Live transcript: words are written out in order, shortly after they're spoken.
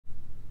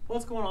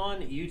What's going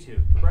on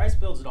YouTube? Bryce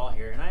Builds It All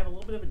here, and I have a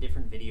little bit of a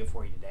different video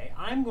for you today.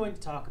 I'm going to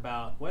talk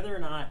about whether or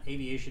not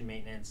aviation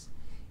maintenance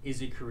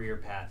is a career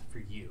path for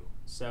you.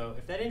 So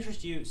if that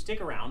interests you, stick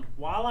around.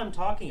 While I'm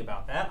talking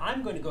about that,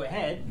 I'm going to go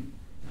ahead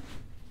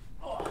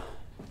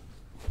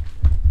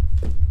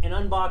and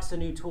unbox a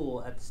new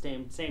tool at the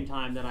same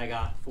time that I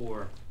got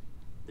for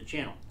the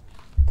channel.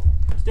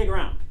 Stick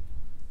around.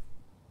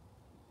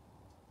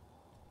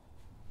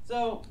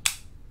 So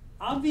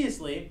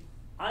obviously,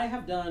 I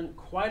have done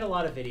quite a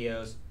lot of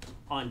videos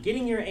on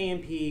getting your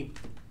A&P,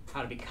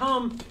 how to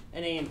become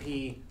an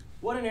A&P,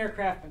 what an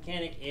aircraft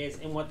mechanic is,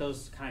 and what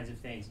those kinds of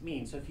things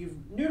mean. So if you're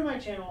new to my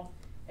channel,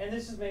 and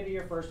this is maybe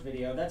your first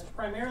video, that's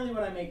primarily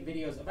what I make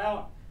videos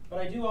about, but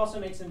I do also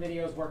make some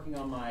videos working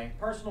on my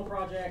personal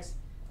projects,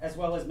 as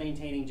well as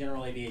maintaining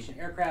general aviation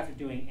aircraft,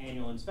 doing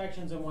annual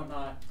inspections and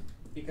whatnot,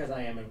 because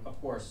I am, of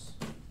course,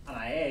 an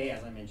IA,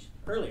 as I mentioned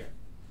earlier.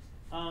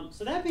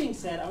 So that being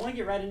said, I want to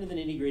get right into the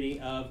nitty-gritty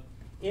of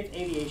if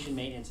aviation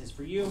maintenance is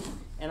for you,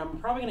 and I'm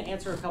probably going to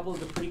answer a couple of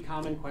the pretty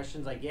common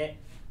questions I get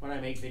when I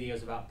make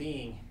videos about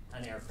being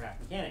an aircraft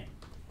mechanic.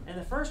 And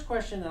the first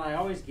question that I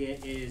always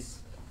get is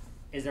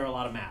there a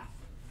lot of math?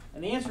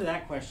 And the answer to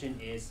that question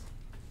is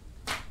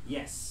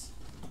yes,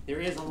 there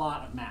is a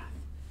lot of math.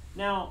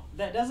 Now,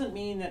 that doesn't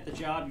mean that the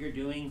job you're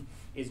doing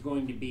is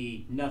going to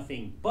be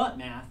nothing but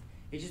math.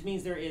 It just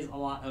means there is a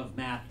lot of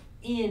math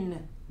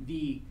in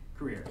the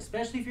career,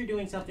 especially if you're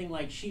doing something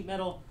like sheet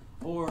metal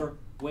or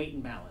weight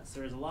and balance.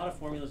 There's a lot of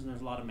formulas and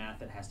there's a lot of math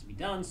that has to be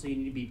done, so you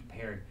need to be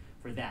prepared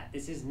for that.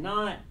 This is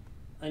not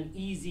an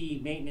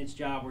easy maintenance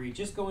job where you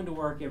just go into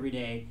work every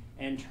day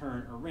and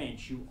turn a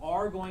wrench. You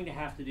are going to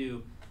have to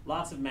do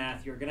lots of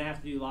math. You're going to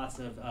have to do lots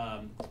of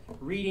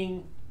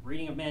reading.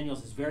 Reading of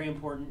manuals is very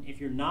important. If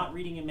you're not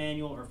reading a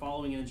manual or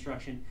following an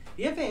instruction,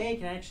 the FAA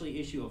can actually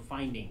issue a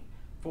finding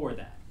for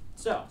that.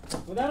 So,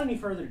 without any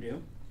further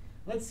ado,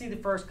 let's see the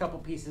first couple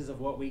pieces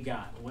of what we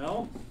got.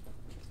 Well,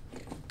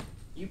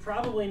 you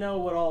probably know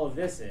what all of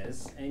this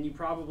is, and you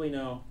probably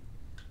know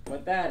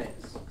what that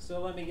is.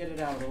 So let me get it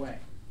out of the way.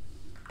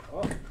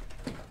 Oh,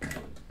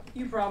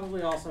 you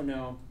probably also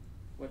know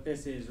what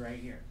this is right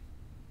here.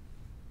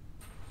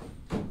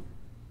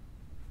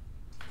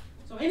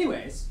 So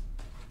anyways,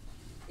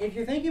 if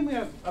you're thinking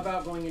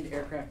about going into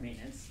aircraft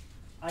maintenance,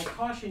 I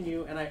caution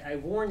you and I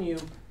warn you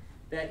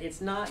that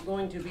it's not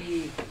going to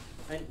be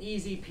an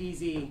easy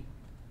peasy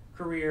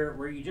career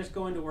where you just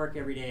go into work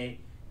every day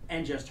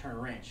and just turn a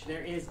wrench.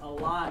 There is a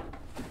lot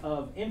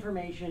of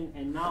information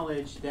and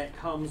knowledge that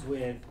comes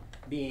with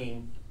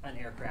being an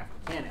aircraft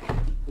mechanic.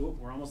 Ooh,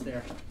 we're almost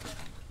there.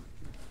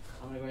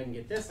 I'm going to go ahead and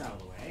get this out of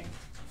the way.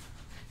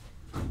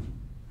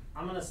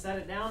 I'm going to set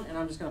it down and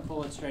I'm just going to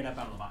pull it straight up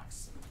out of the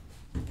box.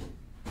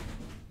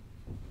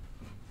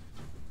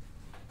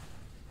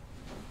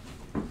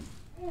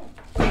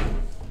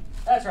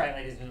 That's right,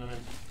 ladies and gentlemen.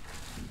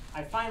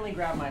 I finally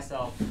grabbed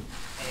myself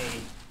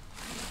a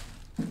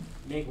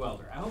MIG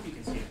welder. I hope you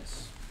can see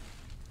this.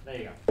 There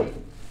you go.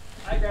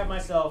 I grabbed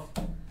myself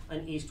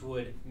an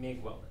Eastwood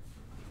MIG welder.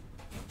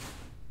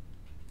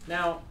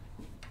 Now,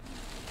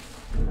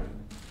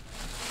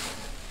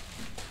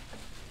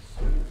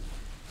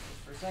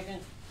 for a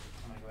second,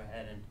 I'm going to go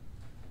ahead and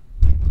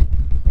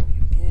pull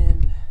you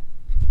in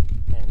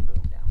and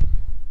boom down.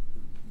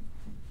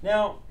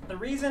 Now, the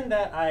reason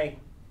that I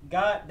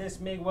got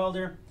this MIG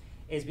welder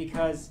is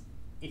because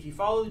if you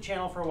follow the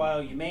channel for a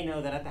while, you may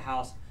know that at the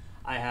house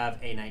I have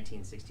a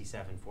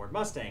 1967 Ford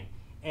Mustang.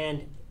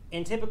 And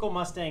in typical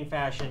Mustang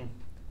fashion,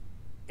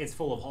 it's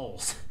full of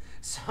holes.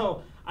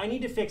 So I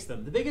need to fix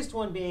them. The biggest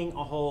one being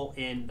a hole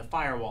in the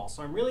firewall.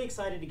 So I'm really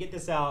excited to get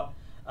this out.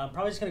 I'm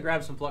probably just going to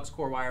grab some flux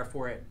core wire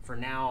for it for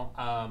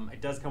now.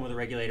 It does come with a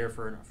regulator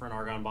for an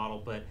argon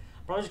bottle, but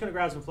I'm probably just going to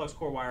grab some flux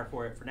core wire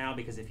for it for now,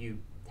 because if you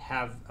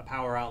have a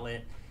power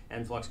outlet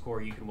and flux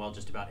core, you can weld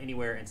just about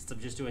anywhere. And since I'm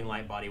just doing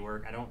light body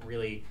work, I'm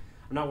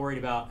not worried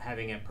about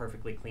having a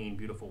perfectly clean,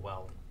 beautiful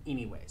weld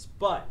anyways.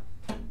 But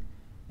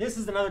this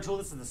is another tool.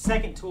 This is the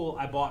second tool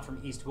I bought from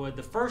Eastwood.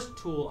 The first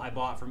tool I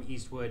bought from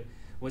Eastwood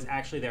was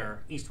actually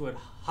their Eastwood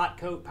hot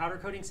coat powder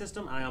coating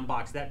system. I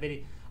unboxed that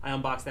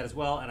as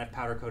well, and I've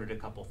powder coated a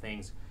couple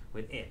things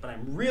with it. But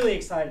I'm really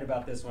excited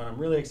about this one. I'm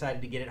really excited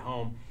to get it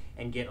home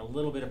and get a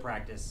little bit of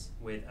practice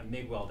with a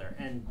MIG welder.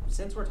 And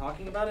since we're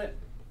talking about it,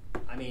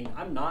 I mean,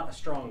 I'm not a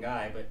strong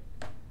guy, but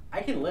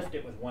I can lift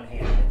it with one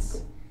hand.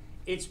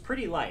 It's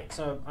pretty light,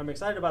 so I'm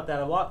excited about that.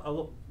 I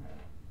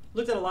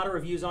looked at a lot of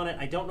reviews on it.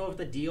 I don't know if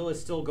the deal is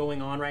still going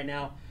on right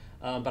now,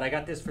 but I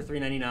got this for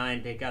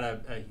 $3.99. They got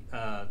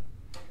a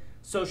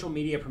social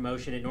media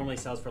promotion. It normally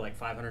sells for like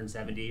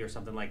 $570 or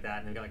something like that,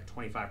 and they got like a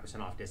 25%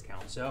 off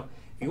discount. So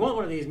if you want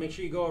one of these, make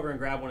sure you go over and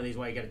grab one of these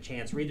while you get a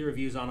chance. Read the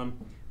reviews on them.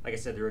 Like I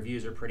said, the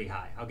reviews are pretty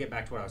high. I'll get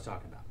back to what I was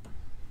talking about.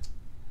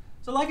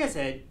 So like I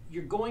said,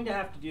 you're going to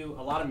have to do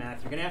a lot of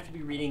math. You're going to have to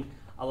be reading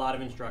a lot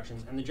of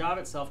instructions, and the job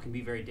itself can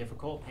be very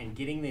difficult, and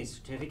getting the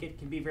certificate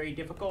can be very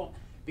difficult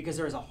because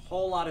there's a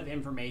whole lot of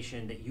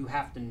information that you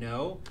have to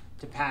know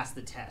to pass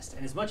the test.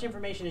 And as much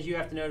information as you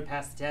have to know to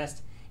pass the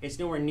test It's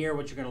nowhere near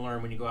what you're going to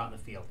learn when you go out in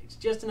the field. It's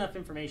just enough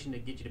information to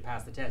get you to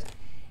pass the test.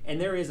 And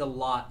there is a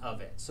lot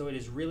of it. So it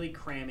is really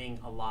cramming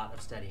a lot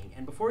of studying.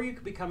 And before you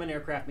become an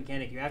aircraft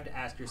mechanic, you have to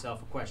ask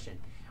yourself a question.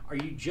 Are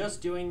you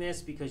just doing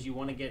this because you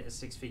want to get a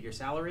six-figure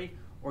salary?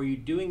 Or are you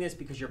doing this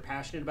because you're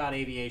passionate about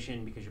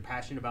aviation, because you're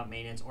passionate about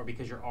maintenance, or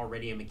because you're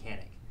already a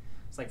mechanic?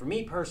 It's like for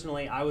me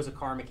personally, I was a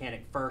car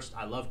mechanic first.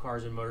 I love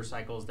cars and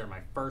motorcycles. They're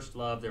my first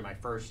love. They're my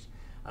first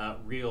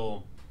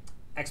real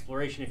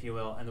exploration, if you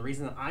will. And the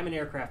reason that I'm an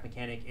aircraft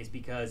mechanic is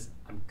because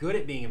I'm good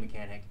at being a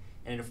mechanic,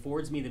 and it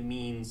affords me the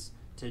means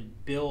to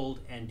build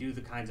and do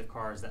the kinds of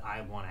cars that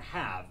I want to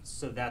have.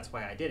 So that's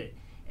why I did it.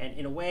 And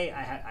in a way,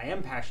 I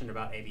am passionate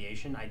about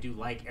aviation. I do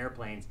like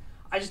airplanes.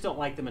 I just don't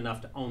like them enough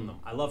to own them.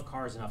 I love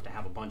cars enough to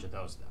have a bunch of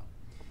those, though.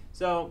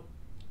 So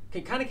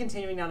kind of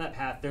continuing down that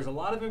path, there's a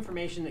lot of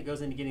information that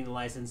goes into getting the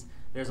license.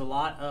 There's a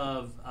lot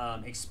of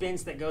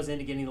expense that goes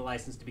into getting the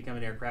license to become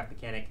an aircraft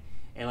mechanic.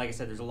 And like I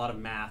said, there's a lot of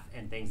math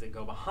and things that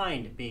go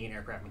behind being an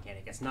aircraft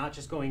mechanic. It's not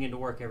just going into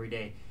work every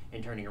day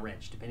and turning a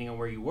wrench. Depending on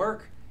where you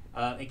work,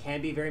 it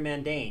can be very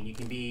mundane. You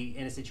can be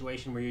in a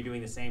situation where you're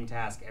doing the same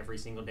task every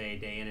single day,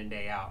 day in and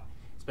day out,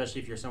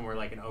 especially if you're somewhere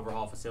like an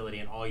overhaul facility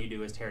and all you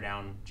do is tear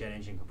down jet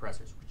engine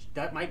compressors, which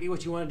that might be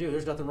what you want to do.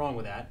 There's nothing wrong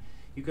with that.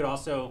 You could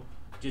also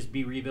just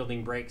be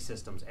rebuilding brake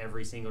systems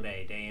every single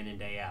day, day in and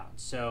day out.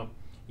 So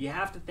you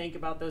have to think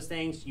about those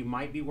things. You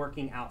might be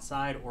working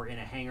outside or in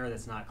a hangar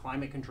that's not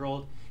climate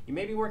controlled. You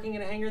may be working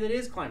in a hangar that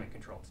is climate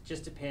controlled. It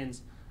just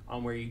depends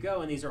on where you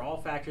go, and these are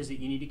all factors that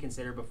you need to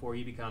consider before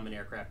you become an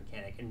aircraft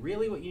mechanic. And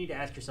really what you need to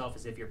ask yourself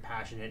is if you're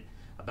passionate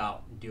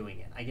about doing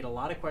it. I get a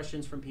lot of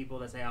questions from people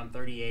that say, I'm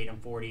 38, I'm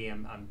 40,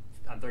 I'm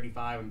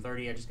 35, I'm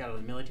 30, I just got out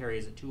of the military,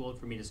 is it too old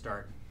for me to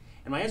start?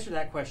 And my answer to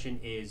that question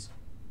is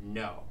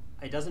no.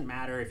 It doesn't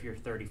matter if you're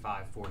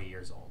 35, 40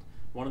 years old.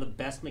 One of the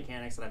best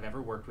mechanics that I've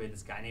ever worked with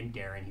is a guy named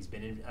Darren. He's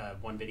been in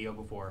one video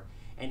before,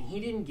 and he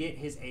didn't get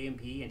his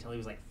A&P until he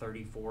was like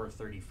 34 or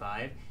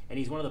 35, and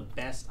he's one of the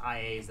best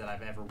IAs that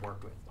I've ever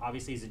worked with.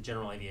 Obviously, he's a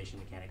general aviation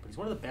mechanic, but he's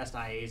one of the best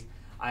IAs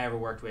I ever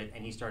worked with,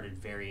 and he started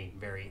very,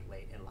 very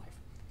late in life.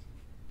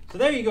 So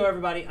there you go,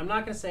 everybody. I'm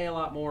not going to say a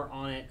lot more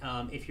on it.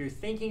 If you're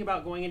thinking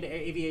about going into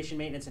aviation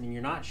maintenance and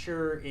you're not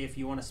sure if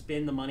you want to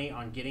spend the money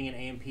on getting an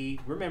A&P,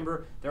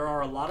 remember, there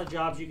are a lot of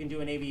jobs you can do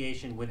in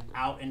aviation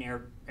without an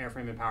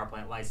airframe and power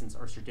plant license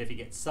or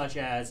certificate, such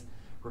as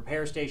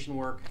repair station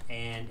work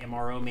and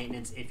MRO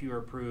maintenance if you're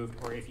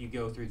approved or if you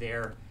go through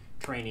their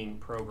training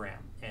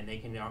program. And they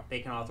can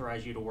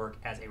authorize you to work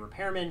as a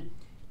repairman.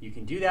 You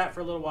can do that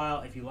for a little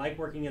while. If you like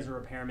working as a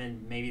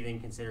repairman, maybe then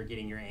consider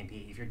getting your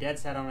A&P. If you're dead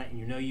set on it and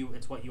you know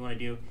it's what you want to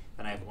do,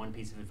 then I have one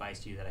piece of advice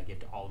to you that I give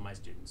to all of my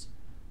students.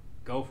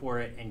 Go for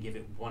it and give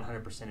it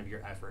 100% of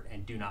your effort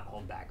and do not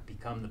hold back.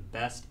 Become the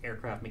best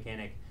aircraft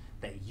mechanic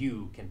that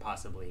you can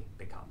possibly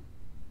become.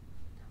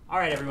 All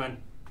right, everyone.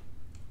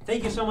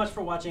 Thank you so much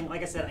for watching.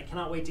 Like I said, I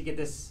cannot wait to get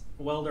this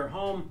welder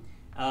home,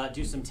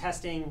 do some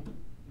testing,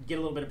 get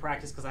a little bit of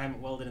practice because I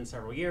haven't welded in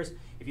several years.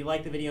 If you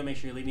like the video, make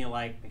sure you leave me a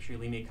like, make sure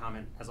you leave me a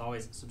comment. As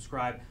always,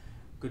 subscribe,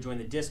 go join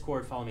the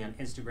Discord, follow me on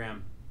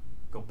Instagram,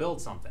 go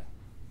build something,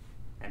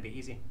 and be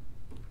easy.